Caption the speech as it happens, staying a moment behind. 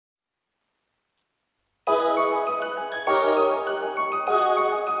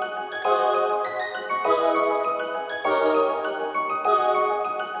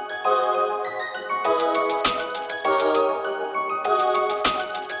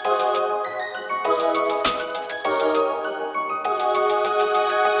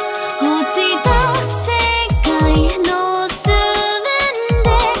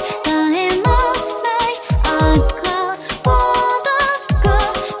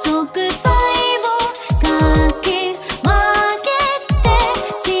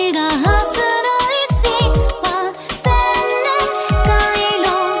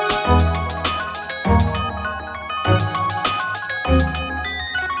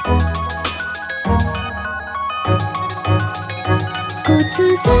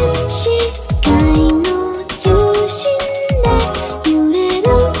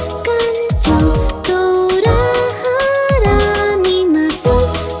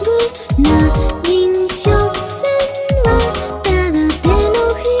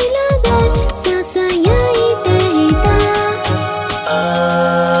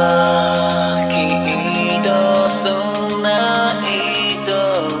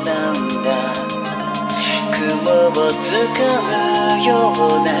かうよう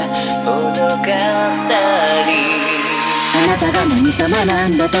な物語。あなたが何様な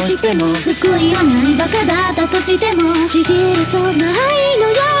んだとしても、救いはないバカだったとしても、ちぎれそうな愛の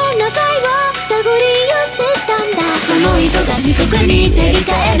ような際を手繰り寄せたんだ。その糸が時刻に照り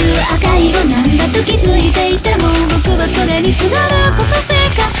返る赤色なんだと気づいていても、僕はそれにすがることし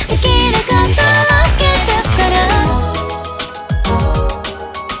かできなかったわけですから。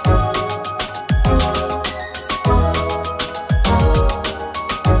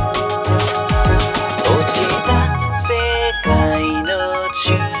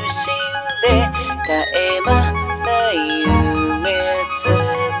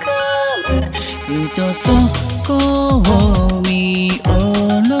そこを見下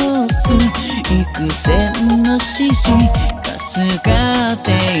ろす幾千の獅子がすがっ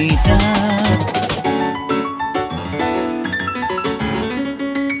ていた。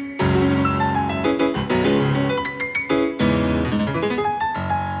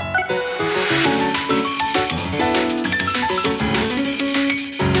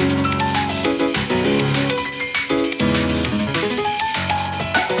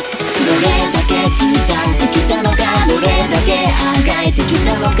あがいてき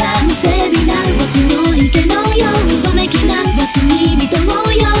たのか、無整備な墓地の池のよう、うごめきな没に認も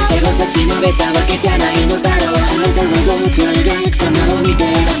うよ。手を差し伸べたわけじゃないのだろう。あなたは僕は描く様を見て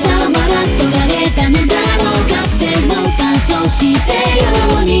朝笑っとられたのだろう。かつても乾燥してよ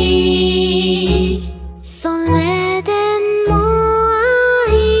うに、それでも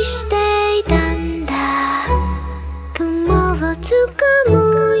愛していたんだ。雲をつかむ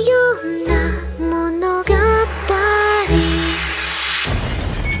ような物語。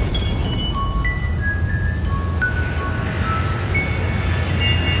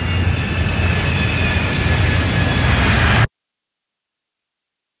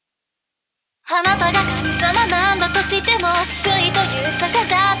あなたが神様なんだとしても、救いという釈迦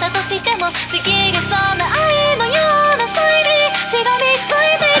だったとしても、ちぎれそうな愛のような際にしがみつ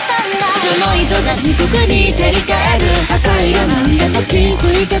いていたんだ。その糸が時刻に照り返る赤色なんだと気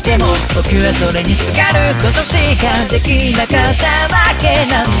づいてても、僕はそれにすがることしかできなかったわけ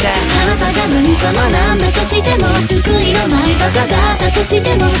なんだ。あなたが何様なんだとしても、救いのないバカだったとし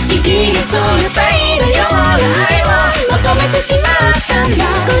ても、ちぎれそうな際のような愛を求めてしまったんだ。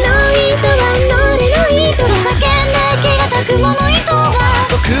この糸は俺の糸だ。叫んで気がたくもの糸は、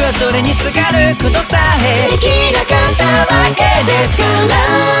僕はそれにすがることさえできなかったわけですか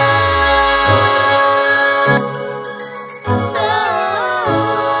ら。